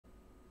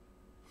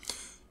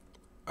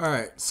All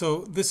right,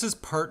 so this is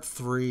part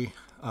three,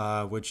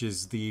 which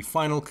is the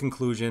final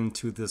conclusion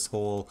to this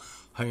whole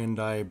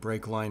Hyundai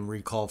brake line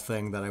recall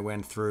thing that I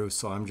went through.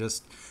 So I'm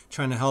just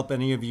trying to help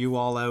any of you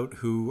all out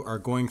who are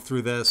going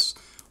through this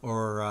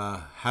or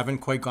haven't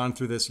quite gone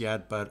through this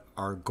yet, but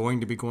are going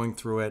to be going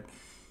through it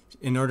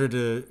in order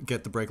to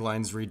get the brake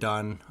lines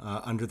redone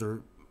under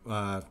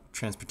the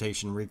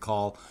transportation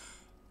recall,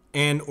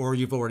 and or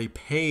you've already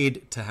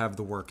paid to have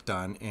the work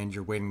done and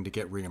you're waiting to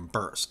get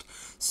reimbursed.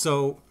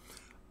 So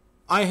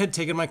I had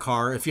taken my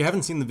car. If you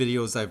haven't seen the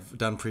videos I've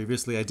done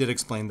previously, I did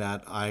explain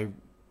that. I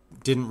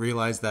didn't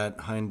realize that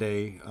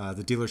Hyundai,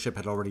 the dealership,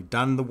 had already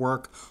done the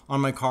work on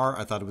my car.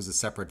 I thought it was a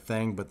separate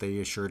thing, but they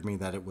assured me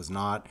that it was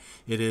not.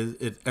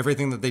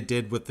 Everything that they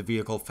did with the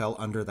vehicle fell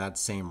under that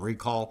same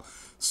recall.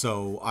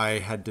 So I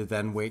had to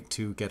then wait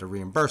to get a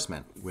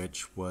reimbursement,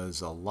 which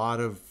was a lot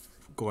of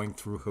going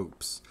through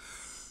hoops.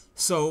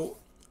 So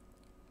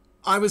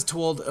I was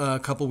told a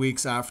couple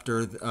weeks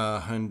after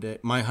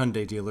my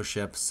Hyundai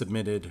dealership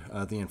submitted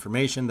the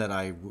information that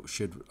I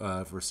should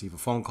receive a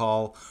phone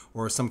call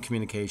or some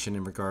communication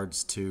in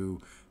regards to,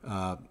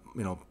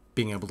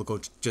 being able to go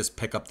just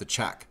pick up the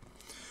check.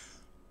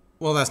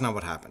 Well, that's not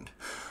what happened.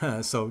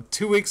 So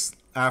 2 weeks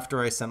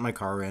after I sent my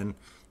car in,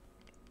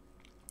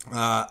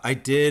 I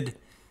did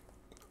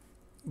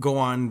go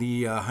on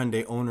the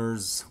Hyundai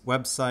owner's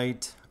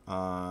website,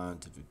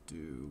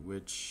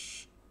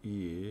 which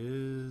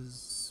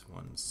is,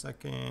 one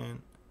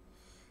second,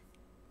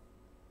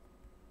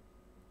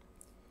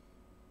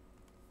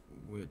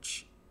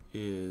 which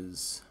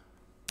is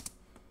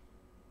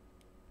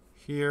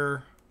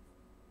here.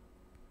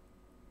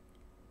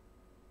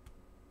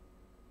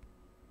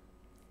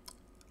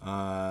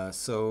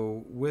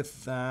 So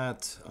with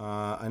that,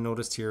 I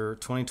noticed here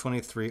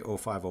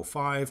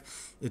 2023-0505,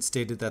 it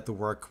stated that the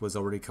work was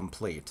already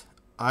complete.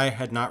 I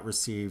had not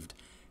received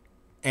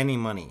any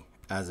money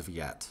as of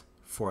yet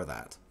for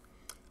that.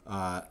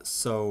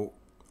 So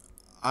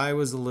I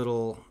was a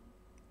little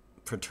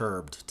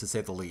perturbed, to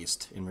say the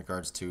least, in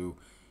regards to,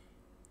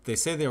 they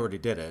say they already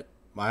did it.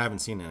 I haven't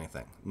seen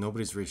anything.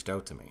 Nobody's reached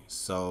out to me.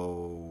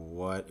 So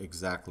what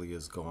exactly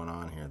is going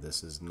on here?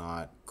 This is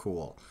not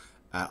cool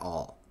at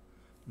all.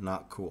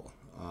 Not cool.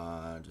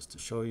 Just to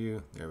show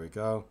you, there we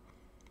go.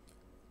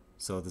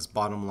 So this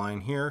bottom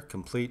line here,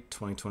 complete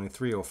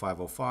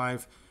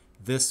 2023-0505.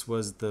 This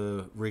was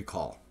the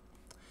recall.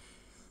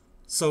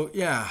 So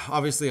yeah,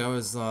 obviously I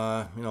was,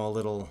 a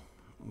little,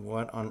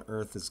 what on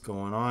earth is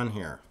going on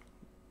here?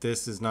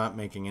 This is not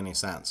making any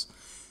sense.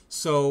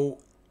 So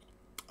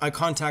I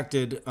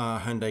contacted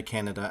Hyundai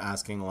Canada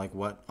asking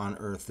what on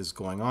earth is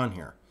going on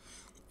here.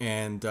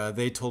 And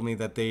they told me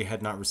that they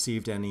had not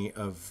received any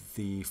of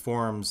the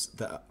forms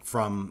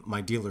from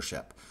my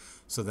dealership.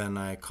 So then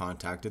I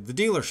contacted the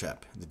dealership.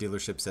 The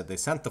dealership said they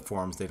sent the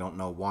forms. They don't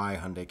know why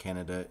Hyundai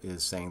Canada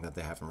is saying that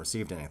they haven't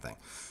received anything.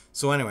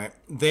 So anyway,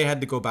 they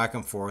had to go back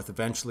and forth.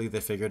 Eventually,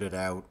 they figured it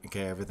out.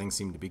 Okay, everything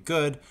seemed to be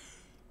good.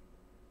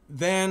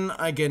 Then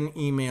I get an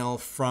email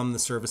from the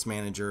service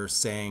manager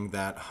saying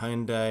that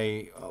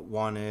Hyundai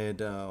wanted,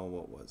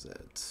 what was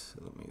it?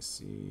 Let me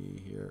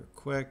see here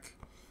quick.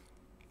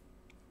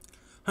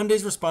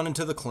 Hyundai's responded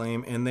to the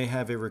claim and they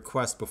have a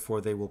request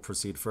before they will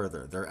proceed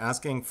further. They're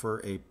asking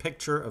for a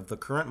picture of the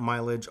current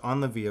mileage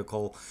on the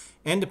vehicle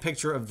and a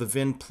picture of the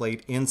VIN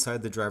plate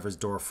inside the driver's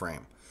door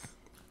frame.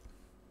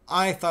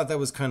 I thought that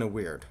was kind of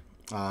weird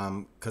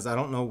because I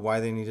don't know why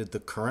they needed the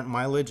current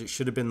mileage. It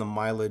should have been the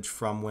mileage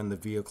from when the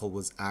vehicle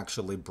was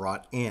actually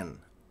brought in.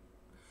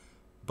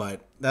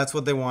 But that's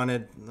what they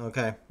wanted.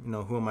 Okay,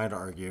 who am I to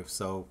argue?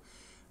 So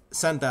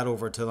sent that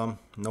over to them,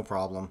 no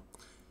problem.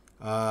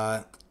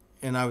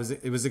 And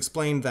it was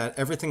explained that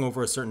everything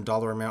over a certain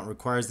dollar amount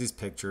requires these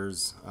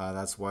pictures.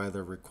 That's why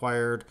they're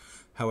required.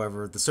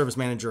 However, the service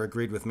manager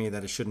agreed with me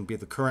that it shouldn't be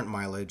the current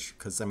mileage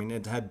because,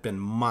 it had been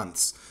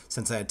months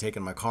since I had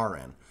taken my car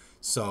in.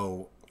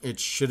 So it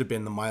should have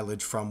been the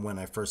mileage from when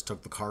I first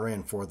took the car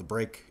in for the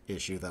brake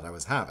issue that I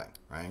was having,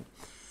 right?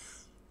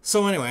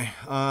 So anyway,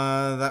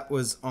 that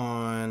was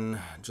on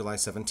July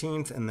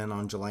 17th. And then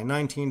on July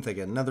 19th, I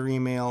get another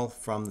email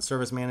from the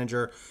service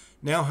manager.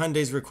 Now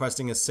Hyundai's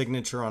requesting a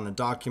signature on a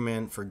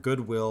document for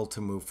goodwill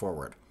to move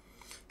forward.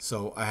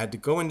 So I had to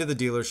go into the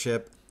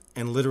dealership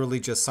and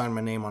literally just sign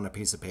my name on a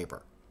piece of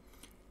paper.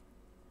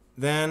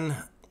 Then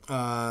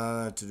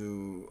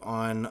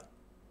on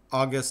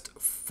August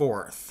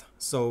 4th.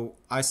 So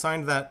I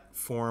signed that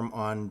form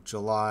on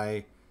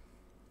July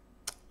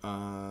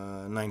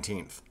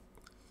 19th.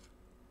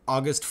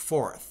 August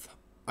 4th,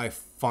 I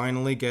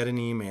finally get an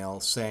email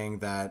saying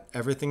that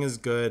everything is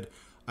good.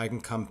 I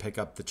can come pick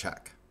up the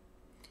check.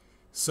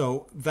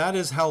 So that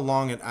is how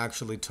long it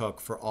actually took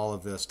for all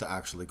of this to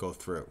actually go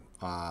through.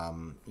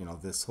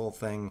 This whole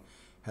thing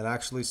had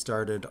actually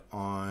started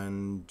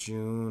on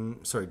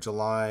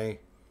July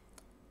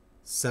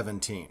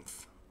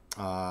 17th.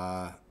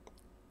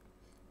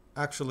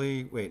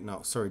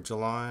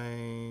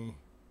 July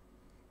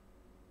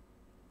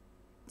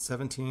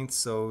 17th,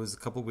 so it was a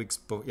couple weeks,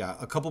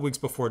 a couple weeks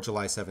before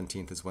July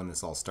 17th is when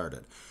this all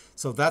started.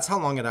 So that's how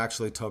long it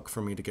actually took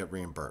for me to get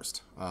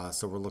reimbursed.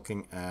 So we're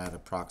looking at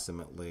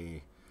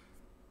approximately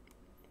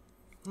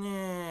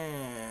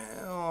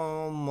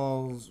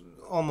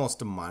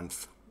almost a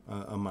month,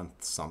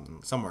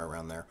 somewhere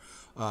around there.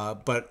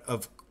 But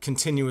of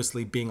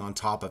continuously being on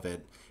top of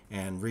it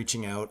and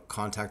reaching out,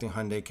 contacting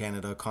Hyundai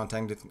Canada,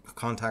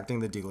 contacting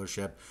the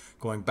dealership,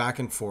 going back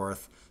and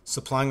forth,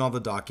 supplying all the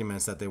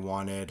documents that they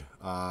wanted,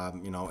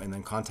 and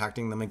then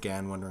contacting them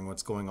again, wondering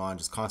what's going on,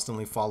 just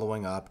constantly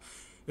following up.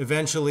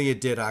 Eventually,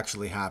 it did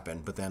actually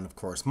happen. But then, of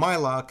course, my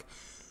luck,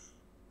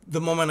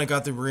 the moment I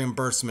got the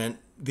reimbursement,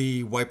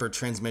 the wiper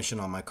transmission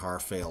on my car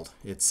failed.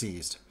 It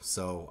seized.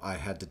 So I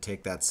had to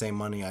take that same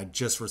money I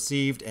just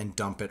received and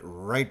dump it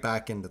right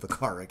back into the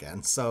car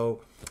again.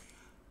 So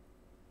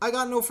I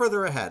got no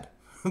further ahead.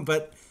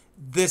 But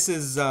this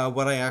is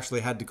what I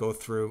actually had to go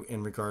through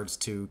in regards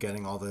to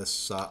getting all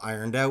this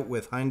ironed out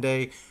with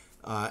Hyundai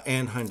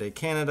and Hyundai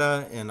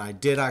Canada. And I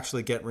did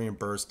actually get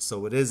reimbursed,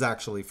 so it is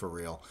actually for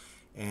real.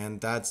 And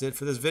that's it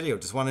for this video.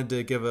 Just wanted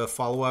to give a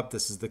follow-up.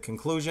 This is the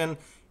conclusion.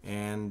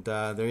 And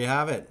there you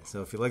have it.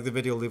 So if you like the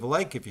video, leave a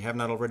like. If you have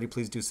not already,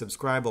 please do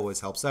subscribe. Always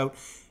helps out.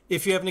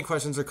 If you have any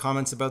questions or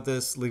comments about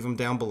this, leave them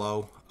down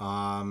below.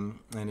 And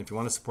if you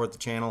want to support the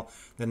channel,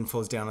 that info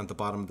is down at the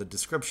bottom of the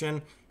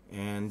description.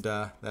 And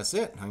that's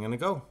it. I'm going to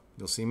go.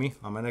 You'll see me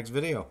on my next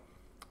video.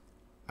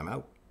 I'm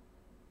out.